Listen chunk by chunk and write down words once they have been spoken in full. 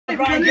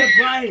Bryan, get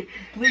Bryan.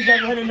 Please,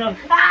 I've had enough.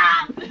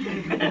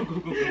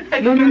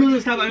 No,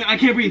 stop. I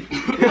can't breathe.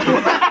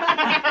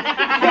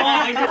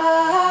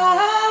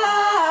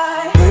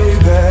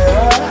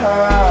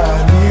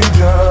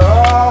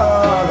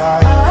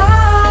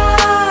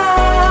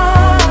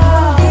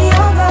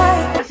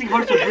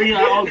 Hard to breathe.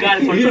 Oh God,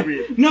 it's hard to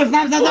breathe. No,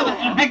 stop.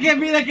 I can't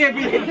breathe.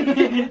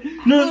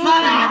 No,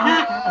 stop.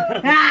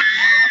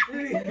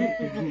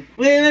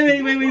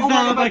 Wait,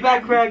 stop. My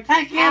back cracked.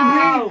 I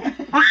can't breathe.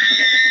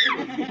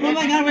 Oh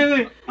my God,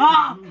 wait. Why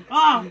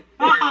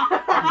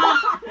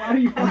are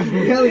you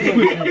fucking yelling?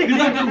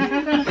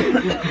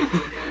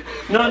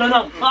 No.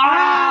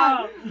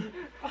 Ah!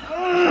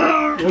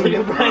 Look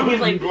at Bryan, he's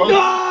like blowing. Oh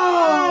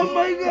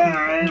my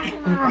God.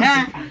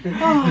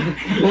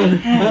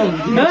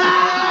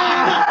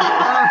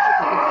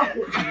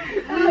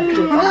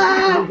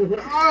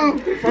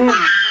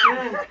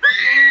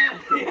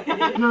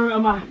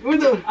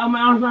 My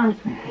arms.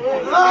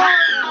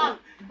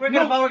 We're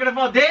gonna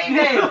fall.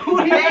 David!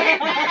 What do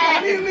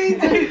you mean,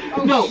 David?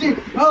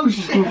 Oh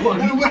shit!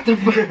 What the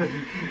fuck?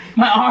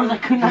 My arms, I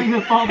could not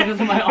even fall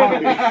because of my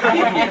arms.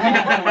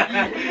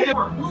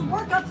 We'll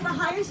work up to the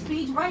higher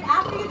speeds right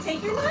after you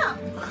take your nap.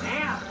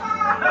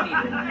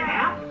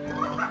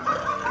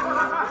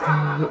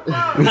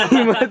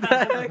 What the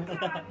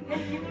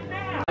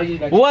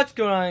heck? What's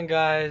going on,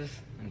 guys?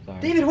 I'm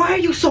sorry. David, why are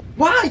you so...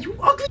 Why? You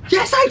ugly...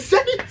 Yes, I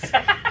said it!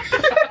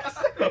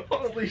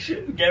 Holy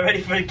shit. Get ready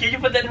for it. Can you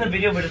put that in the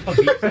video but just put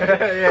beeps?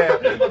 Yeah.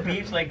 Just put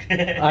beeps like...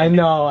 I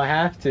know, I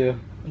have to.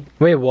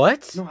 Wait,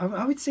 what? No,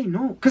 I would say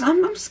no. Because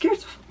I'm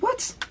scared.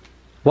 What?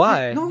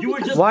 Why? No, You were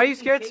just why are you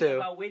scared to?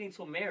 about waiting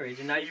till marriage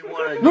and now you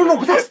want to... No,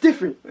 but that's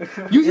different.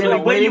 You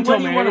like, when you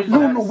want to...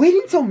 No,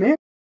 waiting till marriage.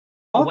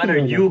 When are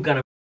you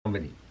gonna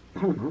somebody?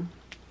 I don't know.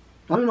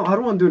 I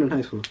don't want to do it in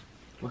high school.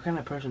 What kind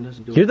of person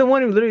doesn't do it? You're the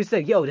one who literally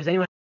said, yo, does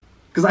anyone...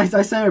 Because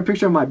I sent her a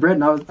picture of my bread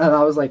and I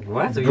was like...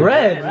 What?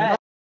 Bread?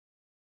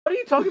 What are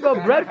you talking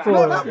about bread for?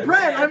 No, not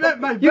bread. I meant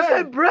my bread. You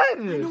said bread.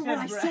 I know what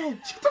I said.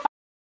 Shut the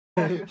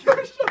f***. Shut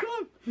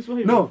up.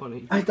 No,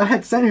 I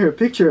had sent her a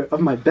picture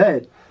of my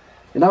bed,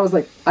 and I was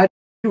like, I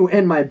do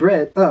and my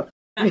bread up.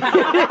 I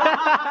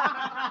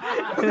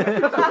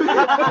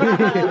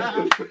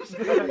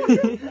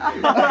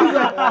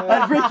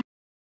break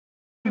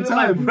you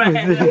time.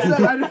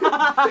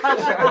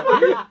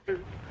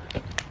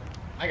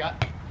 I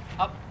got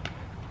up.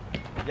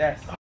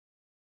 Yes. That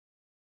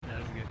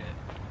was a good hit.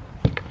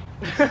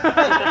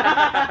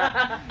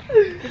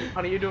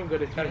 Honey, you're doing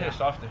good. It's gotta hit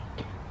softer.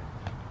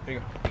 There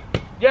you go.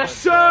 Yes,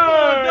 sir!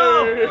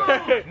 No.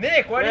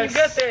 Nick, why did you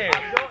get there? No,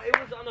 it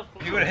was on the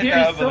floor. You would have hit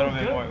that up a little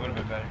bit more. It would have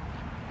been better.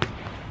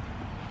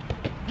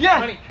 Yeah!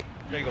 Honey.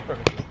 There you go,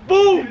 perfect.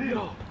 Boom!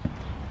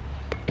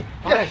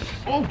 Yes!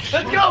 Oh, let's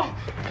go!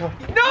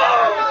 No!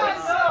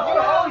 You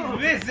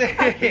always miss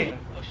it!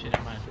 Oh shit,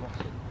 never mind.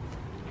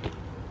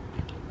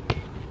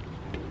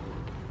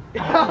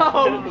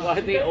 Why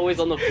are they always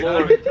on the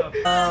floor?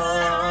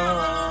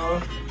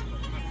 Oh,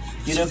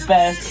 you're the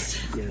best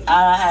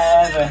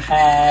I ever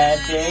had,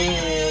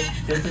 David.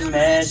 Just to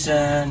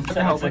mention.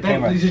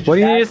 What do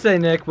you need to say,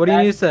 Nick? What do you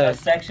need to say? A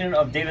section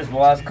of David's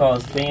vlogs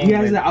called Singing. He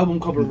has the album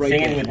cover right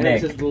Singing there. with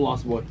Nick. It says The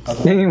Lost Boy.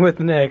 Singing with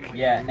Nick.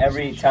 Yeah,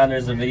 every time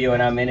there's a video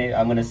and I'm in it,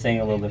 I'm gonna sing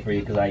a little bit for you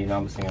because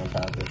I'm a singer on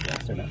top of it.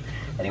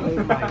 Anyway.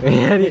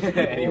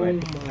 Anyway.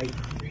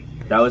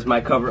 That was my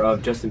cover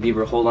of Justin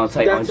Bieber. Hold on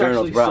tight on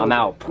journals, bro. I'm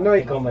out. No,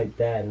 I called my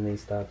dad and they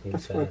stopped me.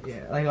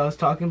 Yeah, like I was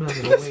talking, but I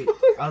was like, wait.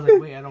 I was like,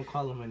 wait, I don't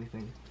call him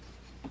anything.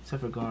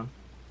 Except for gone.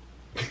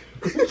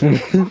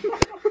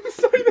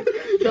 Sorry.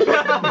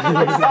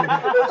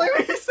 Like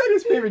when he said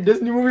his favorite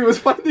Disney movie was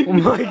Finding Oh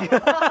my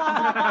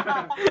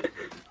God.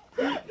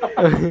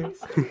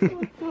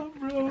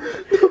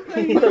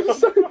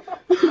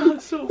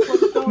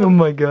 Oh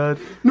my God.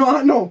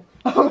 No.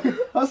 I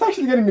was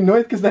actually getting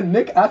annoyed because then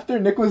after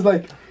Nick was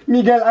like,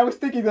 Miguel, I was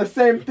thinking the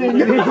same thing.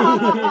 And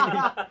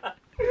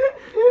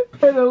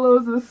it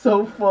was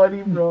so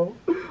funny, bro.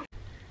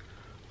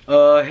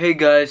 Hey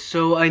guys,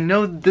 so I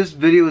know this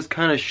video is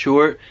kind of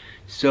short,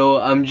 so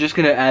I'm just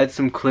gonna add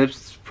some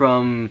clips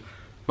from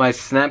my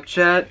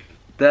Snapchat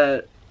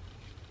that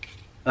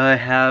I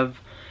have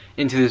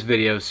into this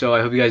video, so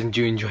I hope you guys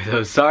do enjoy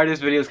those. Sorry this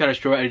video is kind of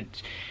short.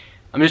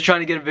 I'm just trying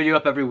to get a video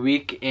up every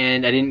week,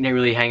 and I didn't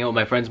really hang out with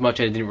my friends much,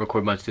 and I didn't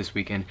record much this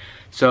weekend.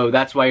 So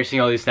that's why you're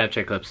seeing all these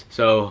Snapchat clips.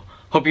 So,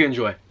 hope you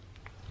enjoy.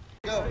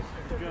 Go.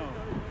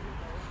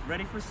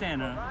 Ready for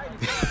Santa.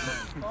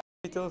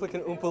 You look like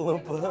an Oompa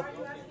Loompa.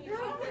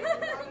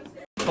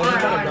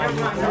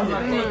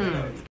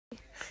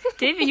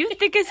 David, you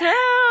thick as hell.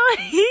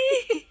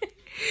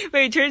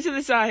 Wait, turn to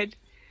the side.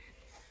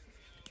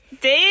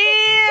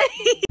 Damn.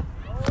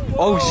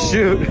 Oh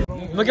shoot.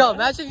 Miguel,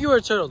 imagine if you were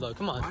a turtle though.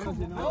 Come on.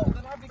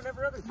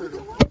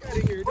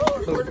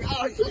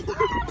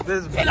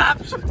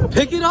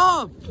 Pick it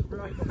up.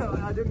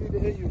 I didn't mean to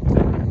hit you.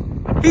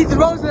 He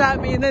throws it at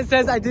me and then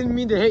says I didn't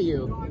mean to hit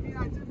you. No, I mean,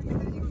 I didn't mean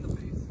to hit you in the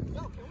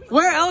face.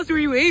 Where else were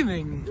you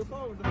aiming? Your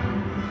phone.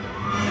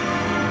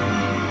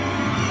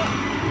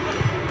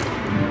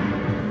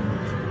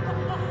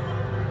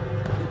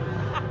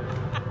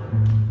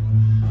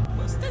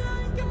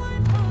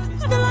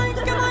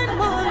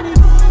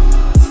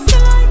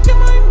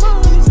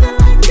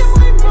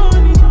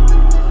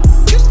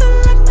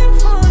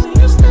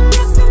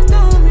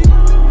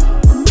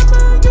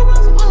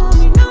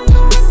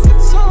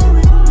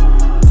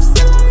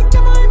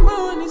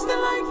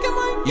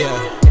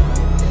 Yeah.